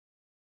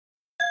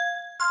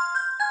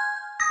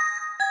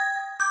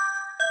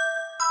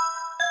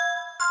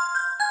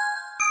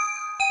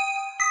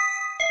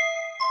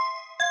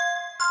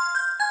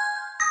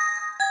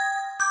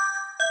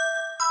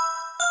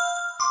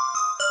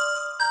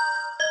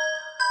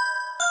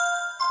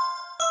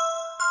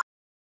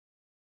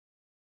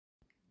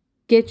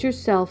Get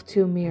yourself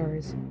 2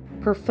 mirrors,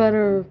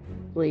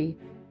 preferably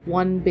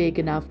one big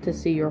enough to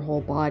see your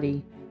whole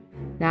body.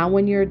 Now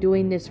when you're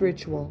doing this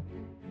ritual,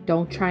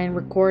 don't try and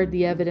record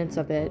the evidence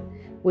of it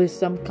with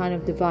some kind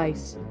of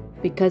device,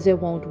 because it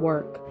won't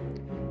work.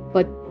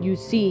 But you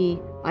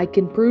see, I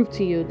can prove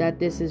to you that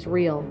this is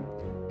real,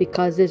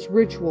 because this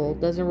ritual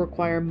doesn't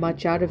require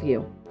much out of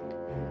you.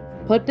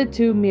 Put the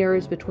 2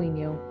 mirrors between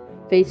you,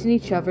 facing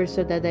each other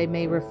so that they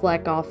may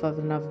reflect off of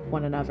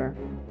one another.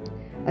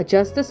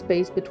 Adjust the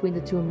space between the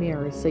 2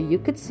 mirrors so you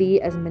could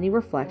see as many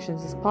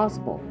reflections as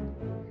possible.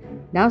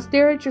 Now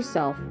stare at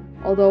yourself,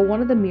 although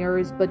one of the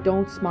mirrors, but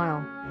don't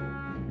smile.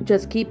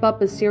 Just keep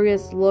up a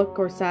serious look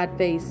or sad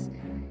face.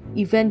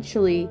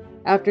 Eventually,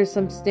 after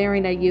some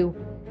staring at you,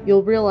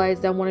 you'll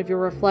realize that one of your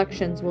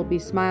reflections will be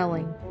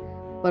smiling,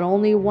 but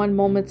only 1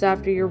 moment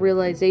after your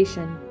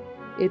realization,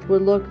 it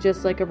would look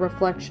just like a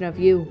reflection of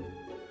you.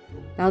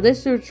 Now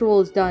this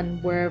ritual is done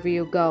wherever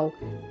you go,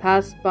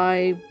 pass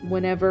by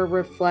whenever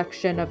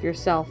reflection of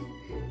yourself.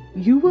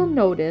 You will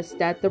notice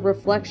that the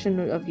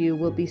reflection of you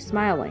will be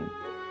smiling.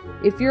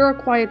 If you're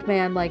a quiet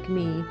man like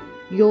me,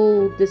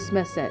 you'll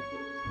dismiss it.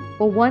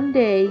 But one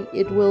day,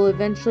 it will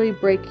eventually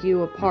break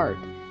you apart,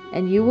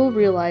 and you will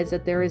realize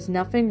that there is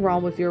nothing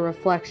wrong with your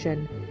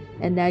reflection,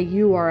 and that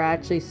you are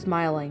actually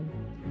smiling.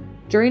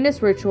 During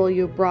this ritual,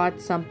 you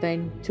brought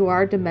something to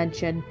our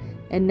dimension,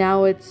 and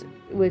now it's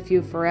with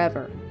you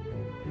forever.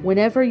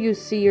 Whenever you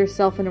see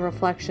yourself in a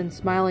reflection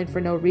smiling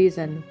for no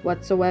reason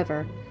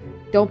whatsoever,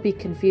 don't be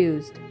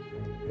confused.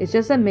 It's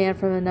just a man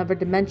from another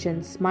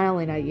dimension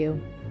smiling at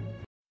you.